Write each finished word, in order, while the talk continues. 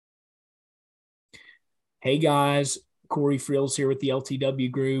Hey guys, Corey Freels here with the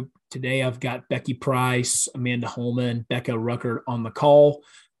LTW group. Today I've got Becky Price, Amanda Holman, Bekah Ruckart on the call.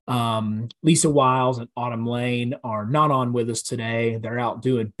 Lisa Wiles and Autumn Lane are not on with us today. They're out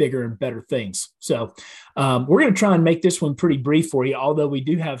doing bigger and better things. So we're going to try and make this one pretty brief for you, although we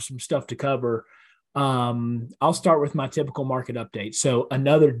do have some stuff to cover. I'll start with my typical market update. So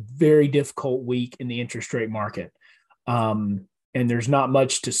another very difficult week in the interest rate market. And there's not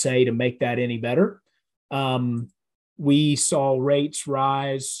much to say to make that any better. Um, we saw rates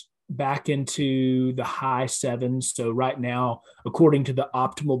rise back into the high sevens. So right now, according to the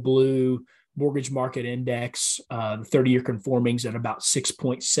Optimal Blue Mortgage Market Index, the 30-year conforming's at about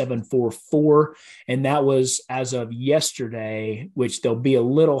 6.744. And that was as of yesterday, which they'll be a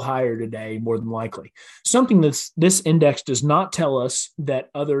little higher today, more than likely. Something that this index does not tell us that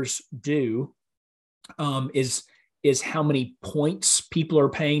others do is how many points people are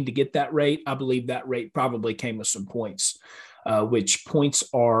paying to get that rate. I believe that rate probably came with some points, which points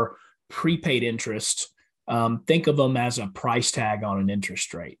are prepaid interest. Think of them as a price tag on an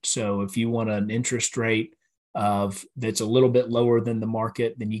interest rate. So if you want an interest rate of that's a little bit lower than the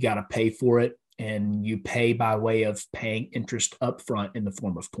market, then you got to pay for it. And you pay by way of paying interest upfront in the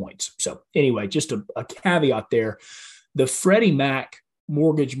form of points. So anyway, just a caveat there. The Freddie Mac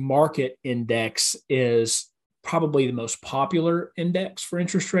Mortgage Market Index is probably the most popular index for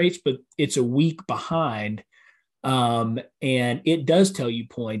interest rates, but it's a week behind. And it does tell you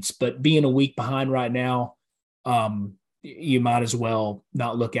points, but being a week behind right now, you might as well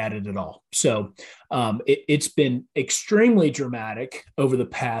not look at it at all. So it's been extremely dramatic over the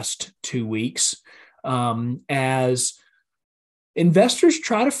past 2 weeks as investors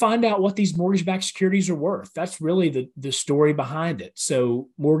try to find out what these mortgage-backed securities are worth. That's really the story behind it. So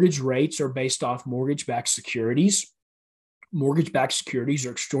mortgage rates are based off mortgage-backed securities. Mortgage-backed securities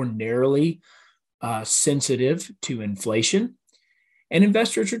are extraordinarily sensitive to inflation. And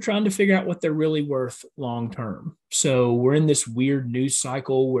investors are trying to figure out what they're really worth long-term. So we're in this weird news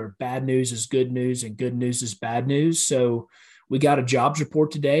cycle where bad news is good news and good news is bad news. So we got a jobs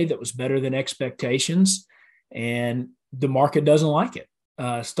report today that was better than expectations. And the market doesn't like it.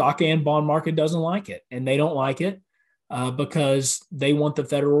 Stock and bond market doesn't like it. And they don't like it because they want the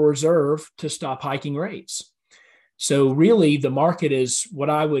Federal Reserve to stop hiking rates. So really the market is what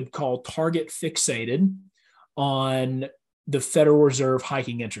I would call target fixated on the Federal Reserve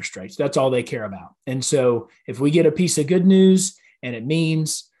hiking interest rates. That's all they care about. And so if we get a piece of good news and it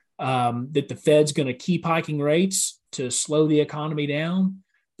means that the Fed's going to keep hiking rates to slow the economy down,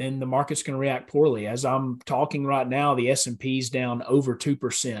 then the market's going to react poorly. As I'm talking right now, the S&P's down over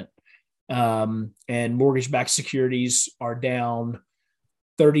 2%, and mortgage-backed securities are down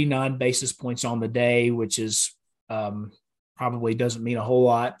 39 basis points on the day, which is probably doesn't mean a whole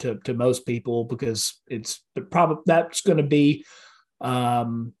lot to most people because that's going to be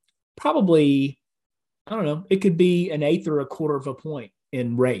probably, I don't know, it could be an eighth or a quarter of a point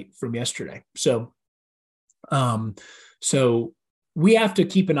in rate from yesterday. So we have to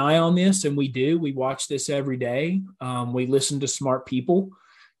keep an eye on this, and we do. We watch this every day. We listen to smart people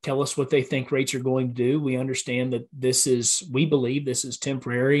tell us what they think rates are going to do. We understand that we believe this is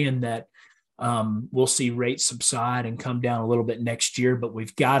temporary and that we'll see rates subside and come down a little bit next year, but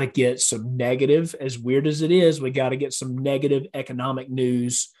we've got to get some negative, as weird as it is, we got to get some negative economic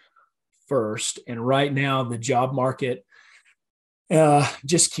news first. And right now, the job market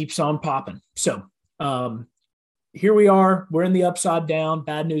just keeps on popping. So, here we are. We're in the upside down.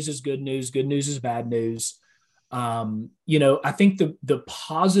 Bad news is good news. Good news is bad news. I think the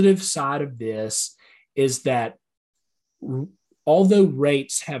positive side of this is that although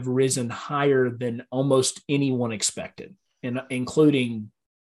rates have risen higher than almost anyone expected, and including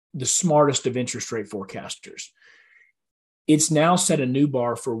the smartest of interest rate forecasters, it's now set a new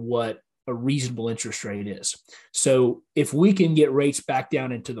bar for what a reasonable interest rate is. So if we can get rates back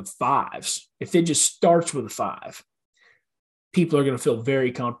down into the fives, if it just starts with a five, people are going to feel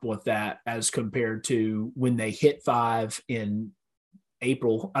very comfortable with that as compared to when they hit five in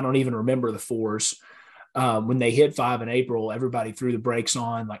April. I don't even remember the fours. When they hit five in April, everybody threw the brakes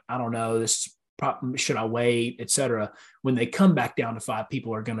on, like, I don't know, should I wait, et cetera. When they come back down to five,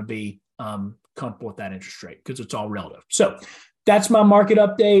 people are going to be comfortable with that interest rate because it's all relative. So that's my market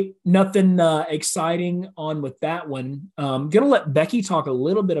update. Nothing exciting on with that one. I'm going to let Becky talk a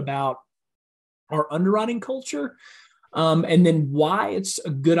little bit about our underwriting culture and then why it's a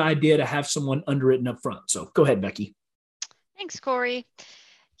good idea to have someone underwritten up front. So go ahead, Becky. Thanks, Corey.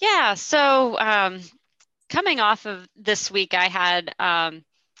 Yeah, so coming off of this week, I had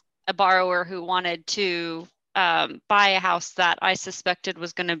a borrower who wanted to buy a house that I suspected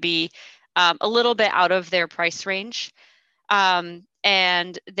was going to be a little bit out of their price range.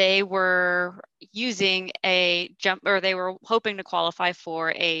 And they were using they were hoping to qualify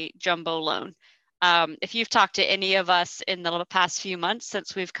for a jumbo loan. If you've talked to any of us in the past few months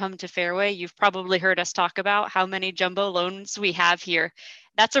since we've come to Fairway, you've probably heard us talk about how many jumbo loans we have here.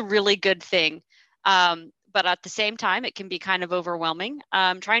 That's a really good thing. But at the same time, it can be kind of overwhelming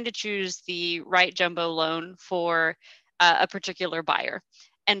trying to choose the right jumbo loan for a particular buyer.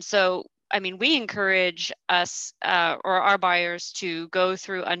 And so, I mean, we encourage us or our buyers to go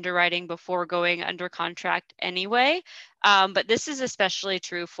through underwriting before going under contract anyway. But this is especially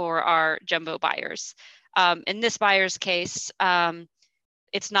true for our jumbo buyers. In this buyer's case,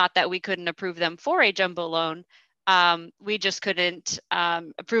 it's not that we couldn't approve them for a jumbo loan. We just couldn't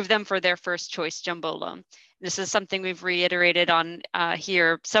approve them for their first choice jumbo loan. This is something we've reiterated on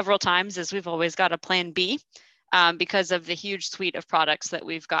here several times, as we've always got a plan B. Because of the huge suite of products that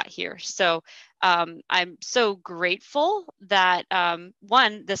we've got here. So I'm so grateful that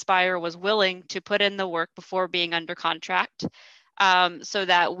one, this buyer was willing to put in the work before being under contract so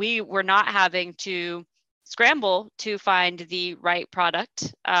that we were not having to scramble to find the right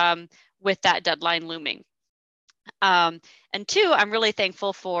product with that deadline looming. And two, I'm really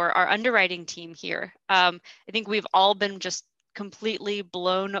thankful for our underwriting team here. I think we've all been just completely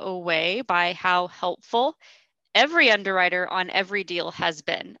blown away by how helpful every underwriter on every deal has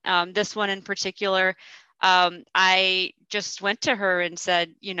been. This one in particular, I just went to her and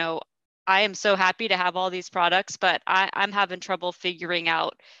said, you know, I am so happy to have all these products, but I'm having trouble figuring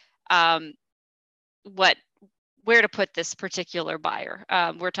out where to put this particular buyer.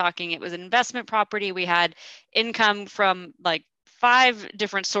 We're talking, it was an investment property. We had income from like 5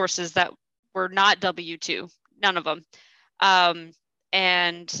 different sources that were not W-2, none of them.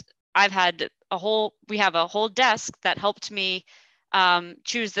 And we have a whole desk that helped me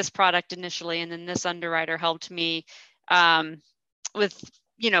choose this product initially. And then this underwriter helped me with,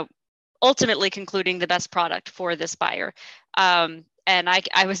 ultimately concluding the best product for this buyer. And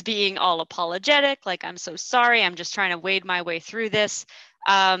I was being all apologetic, like, I'm so sorry, I'm just trying to wade my way through this.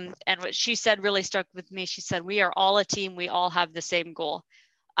 And what she said really stuck with me. She said, we are all a team. We all have the same goal.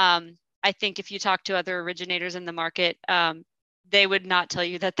 I think if you talk to other originators in the market, they would not tell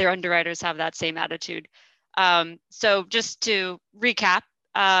you that their underwriters have that same attitude. So just to recap,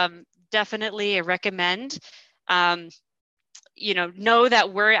 definitely I recommend, know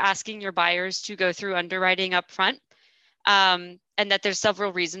that we're asking your buyers to go through underwriting up front, and that there's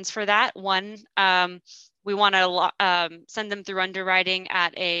several reasons for that. One, we want to send them through underwriting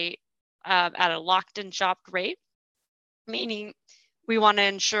at a locked and shopped rate, meaning we want to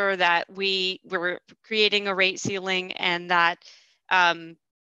ensure that we're creating a rate ceiling and that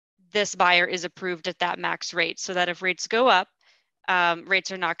this buyer is approved at that max rate, so that if rates go up,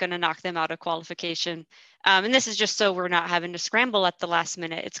 rates are not going to knock them out of qualification. And this is just so we're not having to scramble at the last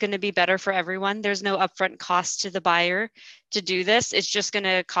minute. It's going to be better for everyone. There's no upfront cost to the buyer to do this. It's just going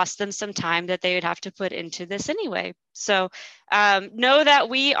to cost them some time that they would have to put into this anyway. So know that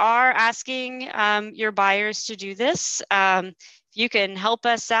we are asking your buyers to do this. You can help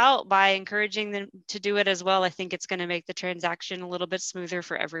us out by encouraging them to do it as well. I think it's going to make the transaction a little bit smoother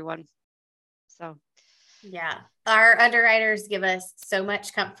for everyone. So, yeah, our underwriters give us so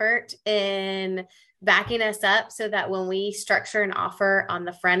much comfort in backing us up so that when we structure an offer on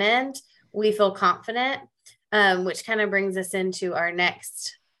the front end, we feel confident, which kind of brings us into our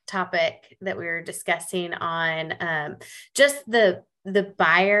next topic that we were discussing on just the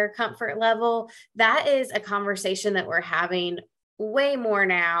buyer comfort level. That is a conversation that we're having way more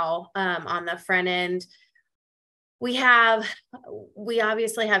now on the front end. We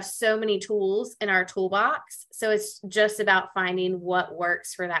obviously have so many tools in our toolbox. So it's just about finding what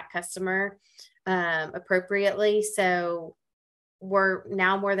works for that customer appropriately. So we're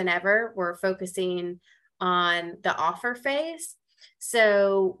now more than ever, we're focusing on the offer phase.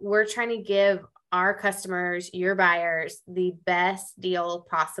 So we're trying to give our customers, your buyers, the best deal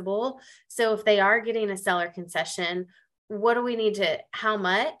possible. So if they are getting a seller concession, how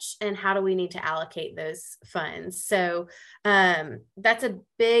much and how do we need to allocate those funds? So that's a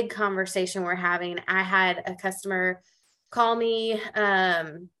big conversation we're having. I had a customer call me,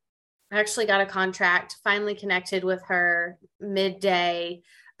 actually got a contract, finally connected with her midday.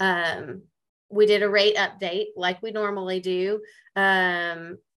 We did a rate update like we normally do.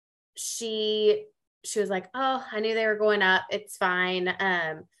 She was like, oh, I knew they were going up. It's fine.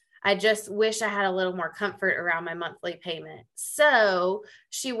 I just wish I had a little more comfort around my monthly payment. So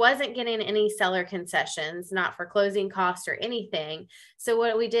she wasn't getting any seller concessions, not for closing costs or anything. So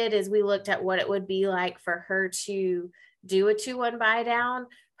what we did is we looked at what it would be like for her to do a 2-1 buy down.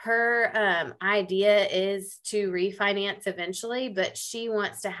 her idea is to refinance eventually, but she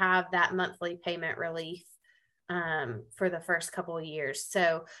wants to have that monthly payment relief for the first couple of years.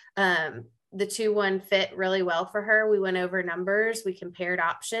 So the 2-1 fit really well for her. We went over numbers, we compared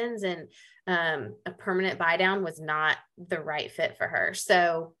options, and a permanent buy down was not the right fit for her.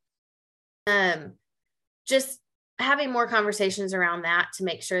 So just having more conversations around that to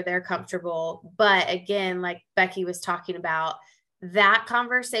make sure they're comfortable. But again, like Becky was talking about, that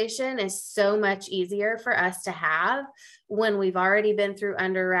conversation is so much easier for us to have when we've already been through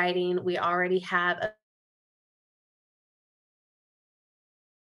underwriting. We already have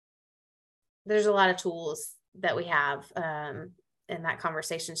there's a lot of tools that we have, and that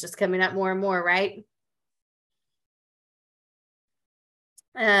conversation is just coming up more and more, right?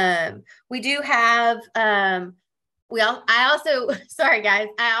 We do have, I also, sorry guys,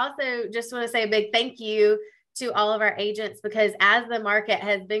 I also just want to say a big thank you to all of our agents, because as the market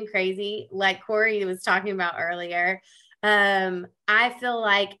has been crazy, like Corey was talking about earlier, I feel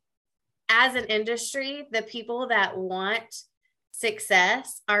like as an industry, the people that want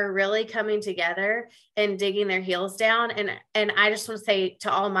success are really coming together and digging their heels down. And I just want to say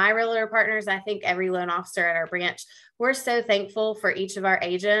to all my realtor partners, I think every loan officer at our branch, we're so thankful for each of our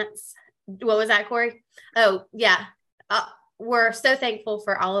agents. What was that, Corey? Oh, yeah. We're so thankful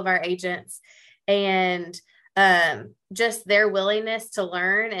for all of our agents and just their willingness to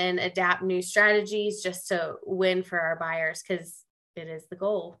learn and adapt new strategies just to win for our buyers, because it is the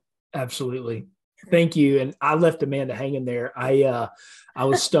goal. Absolutely. Thank you. And I left Amanda hanging there. I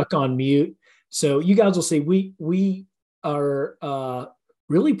was stuck on mute. So you guys will see, we are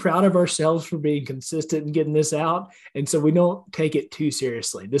really proud of ourselves for being consistent and getting this out. And so we don't take it too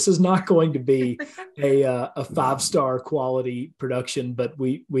seriously. This is not going to be a 5-star quality production, but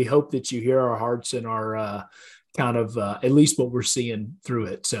we hope that you hear our hearts and our kind of at least what we're seeing through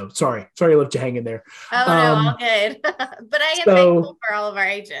it. So sorry I left you hanging there. Oh, no, all good. But I am thankful for all of our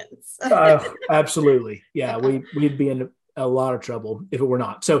agents. Absolutely. Yeah, we'd be in a lot of trouble if it were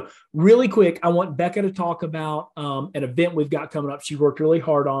not. So really quick, I want Bekah to talk about an event we've got coming up. She worked really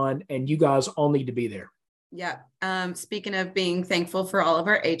hard on, and you guys all need to be there. Yeah. Speaking of being thankful for all of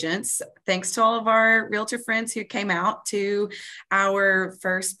our agents, thanks to all of our realtor friends who came out to our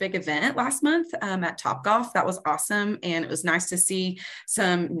first big event last month at Topgolf. That was awesome. And it was nice to see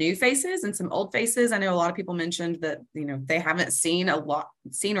some new faces and some old faces. I know a lot of people mentioned that, they haven't seen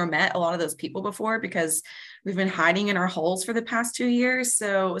or met a lot of those people before because we've been hiding in our holes for the past 2 years.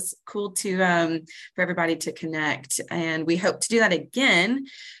 So it was cool to for everybody to connect. And we hope to do that again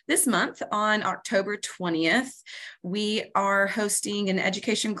this month on October 20th. We are hosting an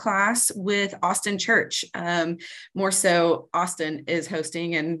education class with Austin Church. More so, Austin is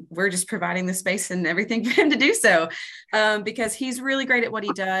hosting, and we're just providing the space and everything for him to do so because he's really great at what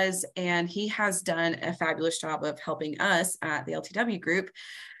he does. And he has done a fabulous job of helping us at the LTW group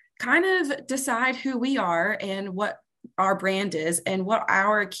kind of decide who we are and what our brand is and what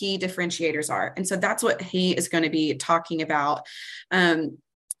our key differentiators are. And so that's what he is going to be talking about.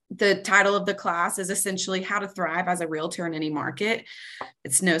 The title of the class is essentially how to thrive as a realtor in any market.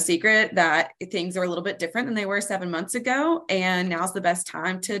 It's no secret that things are a little bit different than they were 7 months ago. And now's the best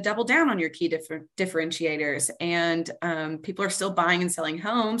time to double down on your key differentiators. And people are still buying and selling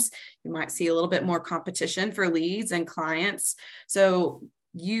homes. You might see a little bit more competition for leads and clients. So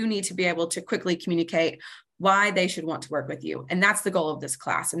you need to be able to quickly communicate why they should want to work with you. And that's the goal of this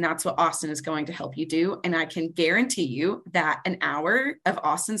class. And that's what Austin is going to help you do. And I can guarantee you that an hour of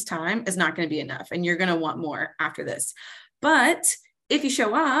Austin's time is not going to be enough. And you're going to want more after this. But if you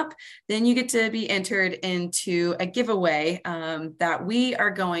show up, then you get to be entered into a giveaway that we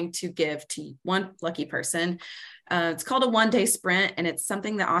are going to give to one lucky person. It's called a 1-day sprint, and it's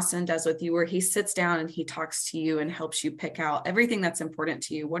something that Austin does with you where he sits down and he talks to you and helps you pick out everything that's important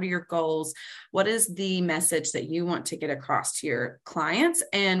to you. What are your goals? What is the message that you want to get across to your clients?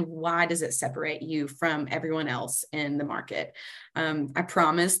 And why does it separate you from everyone else in the market? I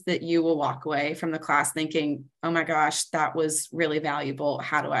promise that you will walk away from the class thinking, oh my gosh, that was really valuable.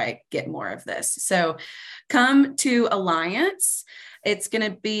 How do I get more of this? So come to Alliance. It's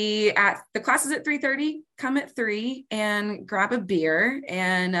going to be the class is at 3:30. Come at 3 and grab a beer.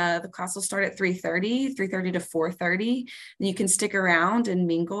 And the class will start at 3:30 to 4:30. And you can stick around and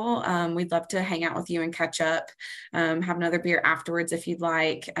mingle. We'd love to hang out with you and catch up, have another beer afterwards if you'd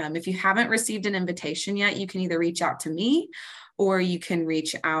like. If you haven't received an invitation yet, you can either reach out to me or you can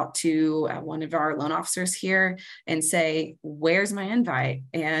reach out to one of our loan officers here and say, where's my invite?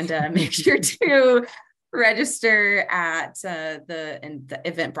 And make sure to register at the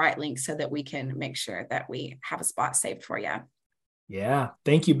Eventbrite link so that we can make sure that we have a spot saved for you. Yeah.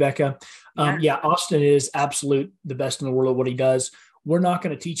 Thank you, Bekah. Yeah. Austin is absolute the best in the world at what he does. We're not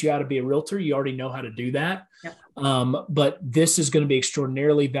going to teach you how to be a realtor. You already know how to do that. Yep. But this is going to be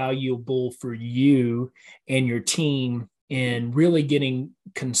extraordinarily valuable for you and your team in really getting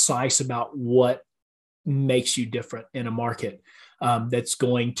concise about what makes you different in a market that's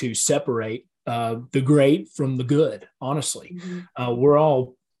going to separate the great from the good. Honestly, we're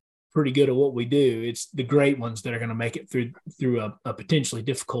all pretty good at what we do. It's the great ones that are going to make it through a potentially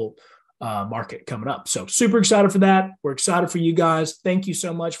difficult market coming up. So super excited for that. We're excited for you guys. Thank you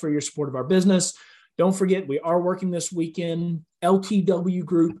so much for your support of our business. Don't forget, we are working this weekend. LTW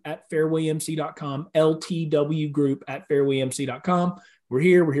Group at fairwaymc.com. LTW Group at fairwaymc.com. We're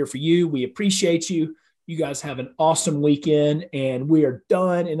here for you. We appreciate you. You guys have an awesome weekend, and we are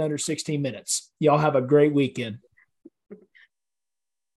done in under 16 minutes. Y'all have a great weekend.